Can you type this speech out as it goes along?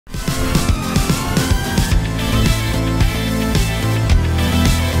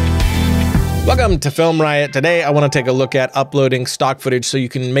Welcome to Film Riot. Today I want to take a look at uploading stock footage so you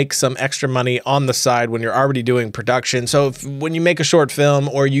can make some extra money on the side when you're already doing production. So when you make a short film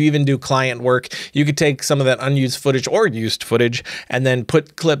or you even do client work, you could take some of that unused footage or used footage and then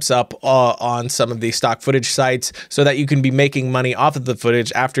put clips up on some of the stock footage sites so that you can be making money off of the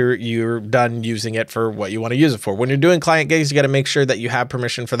footage after you're done using it for what you want to use it for. When you're doing client gigs, you got to make sure that you have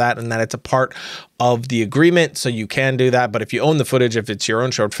permission for that and that it's a part of the agreement, so you can do that. But if you own the footage, if it's your own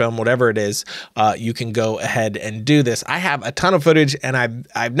short film, whatever it is, you can go ahead and do this. I have a ton of footage and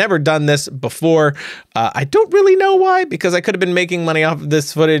I've never done this before. I don't really know why, because I could have been making money off of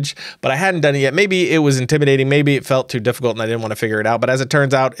this footage, but I hadn't done it yet. Maybe it was intimidating. Maybe it felt too difficult and I didn't want to figure it out. But as it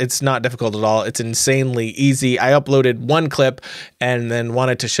turns out, it's not difficult at all. It's insanely easy. I uploaded one clip and then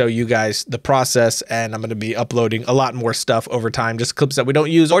wanted to show you guys the process, and I'm going to be uploading a lot more stuff over time, just clips that we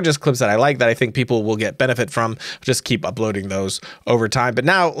don't use or just clips that I like that I think people will get benefit from. Just keep uploading those over time. But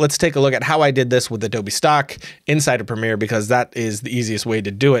now let's take a look at how I did this with Adobe Stock inside of Premiere, because that is the easiest way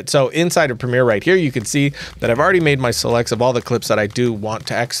to do it. So inside of Premiere right here, you can see that I've already made my selects of all the clips that I do want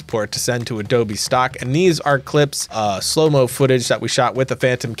to export to send to Adobe Stock. And these are clips, slow-mo footage that we shot with a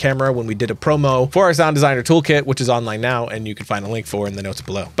Phantom camera when we did a promo for our Sound Designer Toolkit, which is online now, and you can find a link for in the notes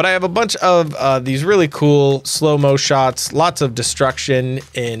below. But I have a bunch of these really cool slow-mo shots, lots of destruction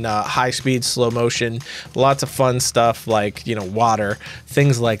in high-speed slow motion, lots of fun stuff like, you know, water,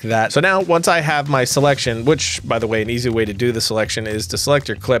 things like that. So now once I have my selection, which by the way, an easy way to do the selection is to select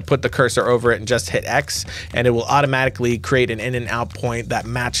your clip, put the cursor over it and just hit X, and it will automatically create an in and out point that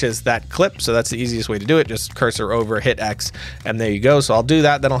matches that clip. So that's the easiest way to do it. Just cursor over, hit X, and there you go. So I'll do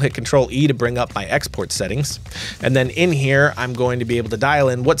that. Then I'll hit Control E to bring up my export settings. And then in here, I'm going to be able to dial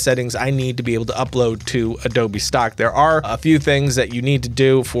in what settings I need to be able to upload to Adobe Stock. There are a few things that you need to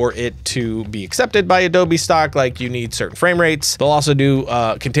do for it to be accepted by Adobe Stock, like you need certain frame rates. They'll also do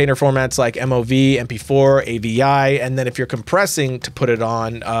container formats like MOV, MP4, AVI, and then if you're compressing to put it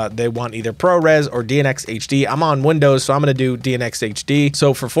on, they want either ProRes or DNx HD. I'm on Windows, so I'm going to do DNx HD.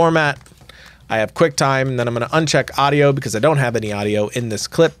 So for format, I have QuickTime, and then I'm going to uncheck audio because I don't have any audio in this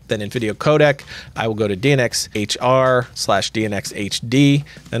clip. Then in video codec, I will go to DNx HR/DNx HD.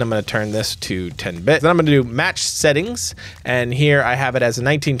 Then I'm going to turn this to 10-bit. Then I'm going to do match settings, and here I have it as a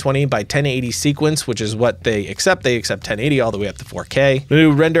 1920 by 1080 sequence, which is what they accept. They accept 1080 all the way up to 4K. I'm going to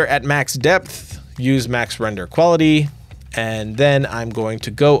do render at max depth, use max render quality. And then I'm going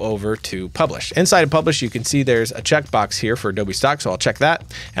to go over to publish. Inside of publish, you can see there's a checkbox here for Adobe Stock, so I'll check that.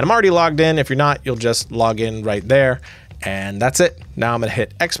 And I'm already logged in. If you're not, you'll just log in right there. And that's it. Now I'm going to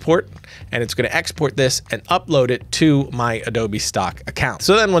hit export, and it's going to export this and upload it to my Adobe Stock account.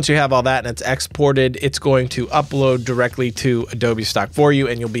 So then once you have all that and it's exported, it's going to upload directly to Adobe Stock for you,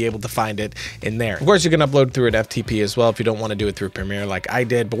 and you'll be able to find it in there. Of course, you can upload through an FTP as well if you don't want to do it through Premiere like I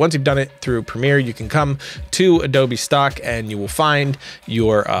did. But once you've done it through Premiere, you can come to Adobe Stock and you will find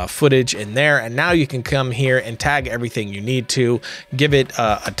your footage in there. And now you can come here and tag everything you need to, give it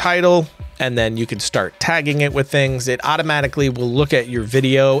a title, and then you can start tagging it with things. It automatically will look at your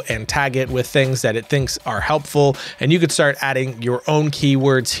video and tag it with things that it thinks are helpful. And you could start adding your own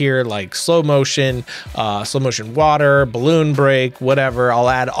keywords here, like slow motion water, balloon break, whatever. I'll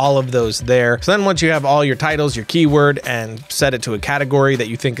add all of those there. So then once you have all your titles, your keyword, and set it to a category that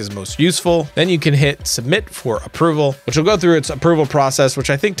you think is most useful, then you can hit submit for approval, which will go through its approval process,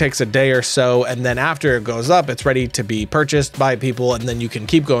 which I think takes a day or so. And then after it goes up, it's ready to be purchased by people. And then you can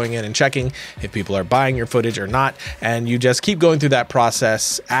keep going in and checking if people are buying your footage or not. And you just keep going through that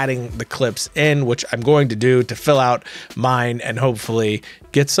process, adding the clips in, which I'm going to do to fill out mine and hopefully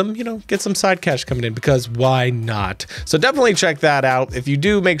get some, get some side cash coming in, because why not? So definitely check that out. If you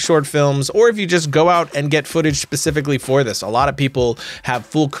do make short films, or if you just go out and get footage specifically for this, a lot of people have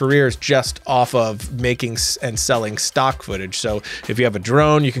full careers just off of making and selling stock footage. So if you have a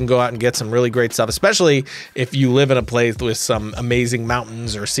drone, you can go out and get some really great stuff, especially if you live in a place with some amazing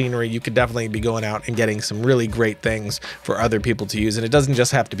mountains or scenery. You could definitely be going out and getting some really great things for other people to use. And it doesn't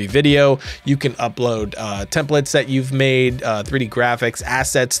just have to be video. You can upload templates that you've made, 3D graphics,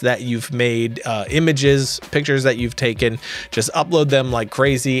 assets that you've made, images, pictures that you've taken. Just upload them like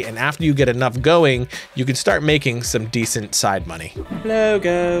crazy, and after you get enough going, you can start making some decent side money.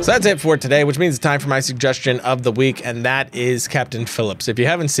 Logo. So that's it for today, which means it's time for my suggestion of the week, and that is Captain Phillips. If you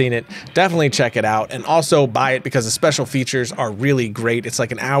haven't seen it, definitely check it out, and also buy it because the special features are really great. It's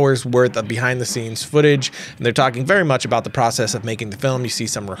like an hour's worth of behind-the-scenes footage, and they're talking very much about the process of making the film. You see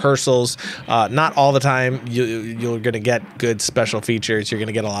some rehearsals. Not all the time you're gonna get good special features. you're going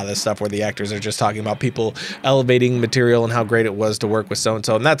to get a lot of this stuff where the actors are just talking about people elevating material and how great it was to work with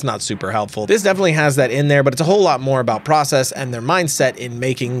so-and-so, and that's not super helpful. This definitely has that in there, but it's a whole lot more about process and their mindset in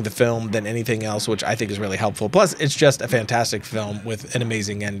making the film than anything else, which I think is really helpful. Plus, it's just a fantastic film with an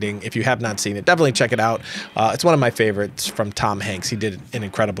amazing ending. If you have not seen it, definitely check it out. It's one of my favorites from Tom Hanks. He did an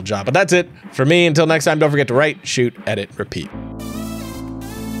incredible job. But that's it for me. Until next time, don't forget to write, shoot, edit, repeat.